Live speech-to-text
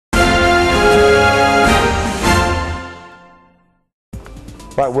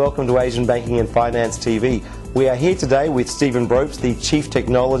Right, welcome to Asian Banking and Finance TV. We are here today with Stephen Brobst, the Chief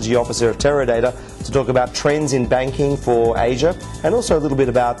Technology Officer of Teradata, to talk about trends in banking for Asia and also a little bit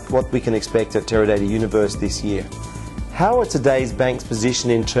about what we can expect at Teradata Universe this year. How are today's banks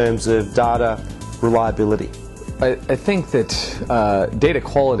positioned in terms of data reliability? I think that data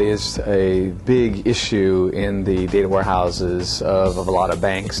quality is a big issue in the data warehouses of a lot of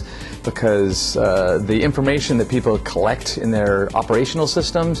banks because the information that people collect in their operational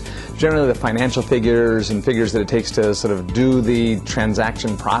systems, generally the financial figures and figures that it takes to sort of do the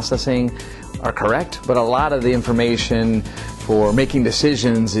transaction processing, are correct, but a lot of the information for making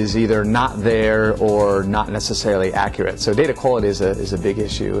decisions is either not there or not necessarily accurate. So data quality is a big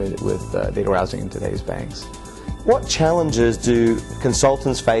issue with data warehousing in today's banks. What challenges do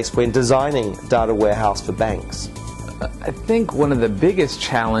consultants face when designing data warehouse for banks? I think one of the biggest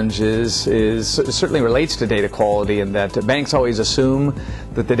challenges certainly relates to data quality, in that banks always assume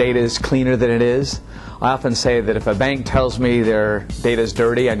that the data is cleaner than it is. I often say that if a bank tells me their data is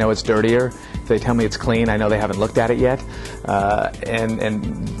dirty, I know it's dirtier. If they tell me it's clean, I know they haven't looked at it yet.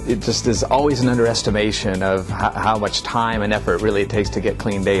 And it just is always an underestimation of how much time and effort really it takes to get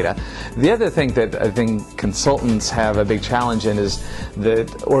clean data. The other thing that I think consultants have a big challenge in is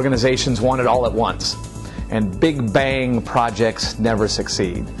that organizations want it all at once. And big bang projects never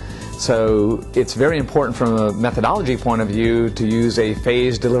succeed. So it's very important from a methodology point of view to use a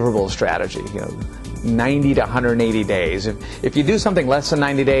phased deliverable strategy. 90 to 180 days. If you do something less than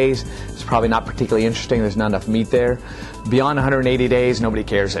 90 days, it's probably not particularly interesting. There's not enough meat there. Beyond 180 days, nobody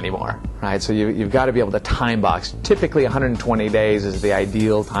cares anymore, right? So you've got to be able to time box. Typically 120 days is the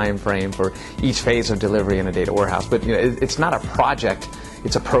ideal time frame for each phase of delivery in a data warehouse. But it's not a project,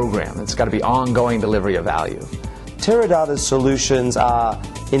 it's a program. It's got to be ongoing delivery of value. Teradata's solutions are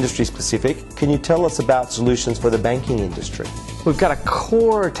industry specific. Can you tell us about solutions for the banking industry? We've got a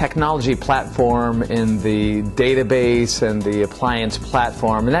core technology platform in the database and the appliance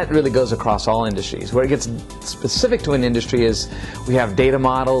platform, and that really goes across all industries. Where it gets specific to an industry is we have data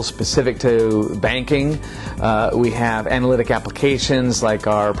models specific to banking. We have analytic applications like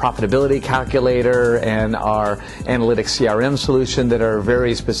our profitability calculator and our analytics CRM solution that are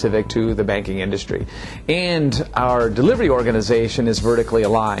very specific to the banking industry. And our delivery organization is vertically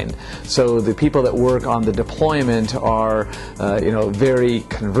aligned. So the people that work on the deployment are very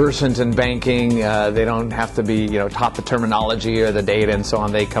conversant in banking. They don't have to be, taught the terminology or the data and so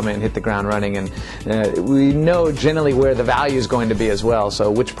on. They come in, hit the ground running, and we know generally where the value is going to be as well. So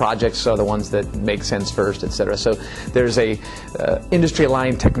which projects are the ones that make sense first, etc. So there's a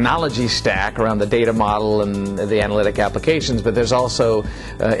industry-aligned technology stack around the data model and the analytic applications, but there's also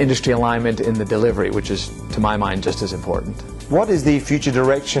industry alignment in the delivery, which is, to my mind, just as important. What is the future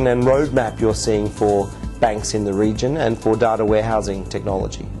direction and roadmap you're seeing for banks in the region and for data warehousing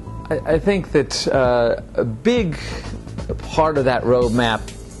technology? I think that a big part of that roadmap,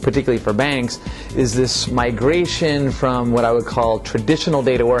 particularly for banks, is this migration from what I would call traditional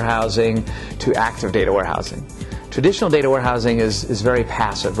data warehousing to active data warehousing. Traditional data warehousing is very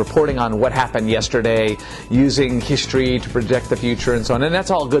passive, reporting on what happened yesterday, using history to project the future and so on, and that's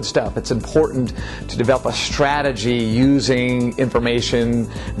all good stuff. It's important to develop a strategy using information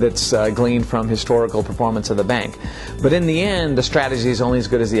that's gleaned from historical performance of the bank. But in the end, the strategy is only as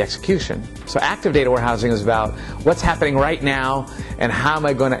good as the execution. So active data warehousing is about what's happening right now and how am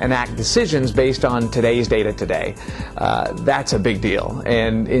I going to enact decisions based on today's data today. That's a big deal.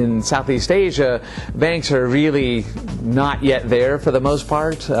 And in Southeast Asia, banks are really not yet there for the most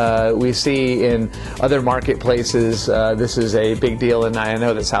part. We see in other marketplaces this is a big deal, and I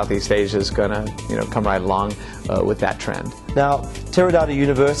know that Southeast Asia is going to come right along with that trend. Now, Teradata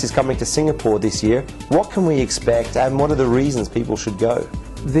Universe is coming to Singapore this year. What can we expect, and what are the reasons people should go?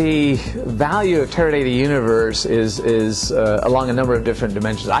 The value of Teradata Universe is along a number of different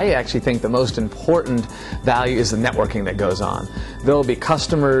dimensions. I actually think the most important value is the networking that goes on. There will be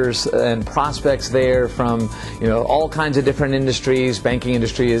customers and prospects there from all kinds of different industries. Banking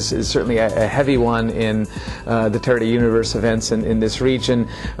industry is certainly a heavy one in the Teradata Universe events in this region.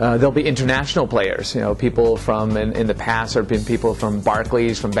 There'll be international players. People from in the past there have been people from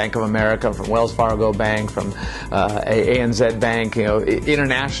Barclays, from Bank of America, from Wells Fargo Bank, from ANZ Bank.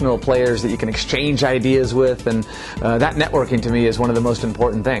 International players that you can exchange ideas with, and that networking to me is one of the most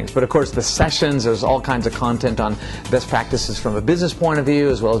important things. But of course the sessions, there's all kinds of content on best practices from a business point of view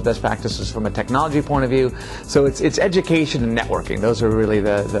as well as best practices from a technology point of view. So it's education and networking. Those are really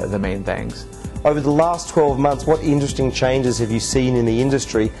the main things. Over the last 12 months, what interesting changes have you seen in the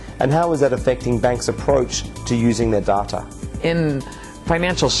industry, and how is that affecting banks' approach to using their data?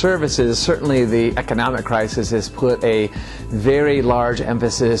 financial services, certainly the economic crisis has put a very large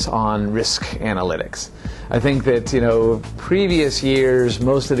emphasis on risk analytics. I think that, previous years,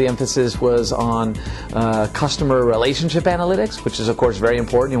 most of the emphasis was on customer relationship analytics, which is, of course, very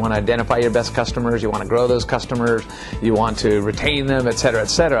important. You want to identify your best customers, you want to grow those customers, you want to retain them, et cetera, et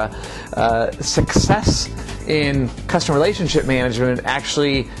cetera. Success in customer relationship management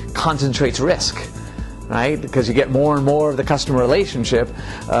actually concentrates risk, right? Because you get more and more of the customer relationship,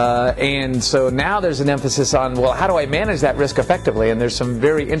 and so now there's an emphasis on, well, how do I manage that risk effectively? And there's some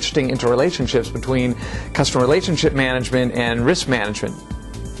very interesting interrelationships between customer relationship management and risk management.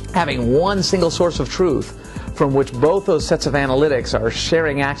 Having one single source of truth from which both those sets of analytics are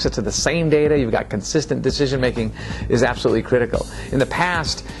sharing access to the same data, you've got consistent decision making, is absolutely critical. In the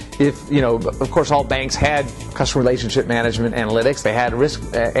past, of course, all banks had customer relationship management analytics, they had risk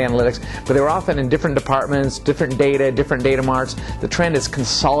analytics, but they were often in different departments, different data marts. The trend is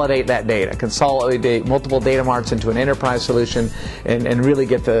consolidate that data, consolidate multiple data marts into an enterprise solution, and really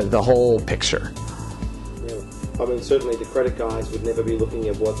get the whole picture. I mean, certainly the credit guys would never be looking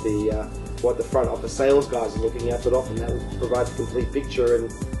at what the front office sales guys are looking at, but often that would provide a complete picture,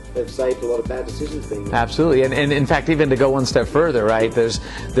 and they've saved a lot of bad decisions being made. Absolutely, and in fact, even to go one step further, right? There's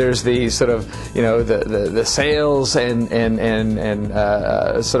the sort of the sales and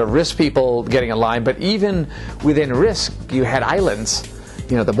sort of risk people getting aligned, but even within risk, you had islands.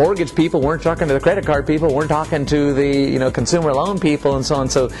 The mortgage people weren't talking to the credit card people, weren't talking to the consumer loan people, and so on.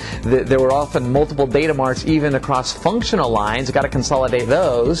 So there were often multiple data marts even across functional lines. Got to consolidate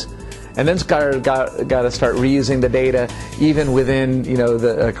those, and then got to start reusing the data even within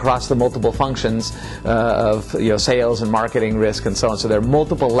across the multiple functions of sales and marketing, risk, and so on. So there are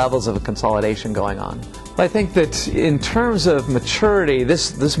multiple levels of consolidation going on. I think that in terms of maturity,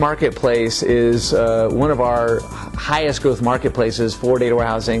 this marketplace is one of our highest growth marketplaces for data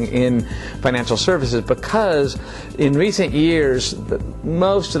warehousing in financial services, because in recent years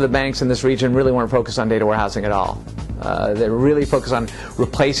most of the banks in this region really weren't focused on data warehousing at all. They're really focused on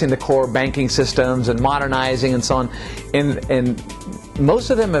replacing the core banking systems and modernizing and so on, and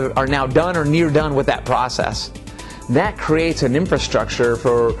most of them are now done or near done with that process. That creates an infrastructure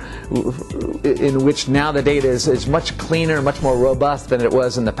in which now the data is much cleaner, much more robust than it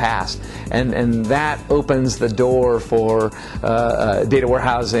was in the past, and that opens the door for data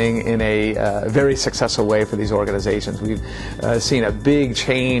warehousing in a very successful way for these organizations. We've seen a big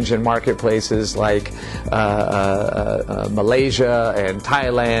change in marketplaces like Malaysia and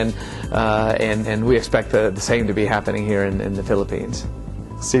Thailand, and we expect the same to be happening here in the Philippines.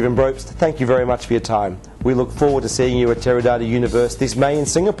 Stephen Brobst, thank you very much for your time. We look forward to seeing you at Teradata Universe this May in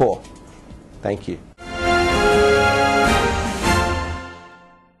Singapore. Thank you.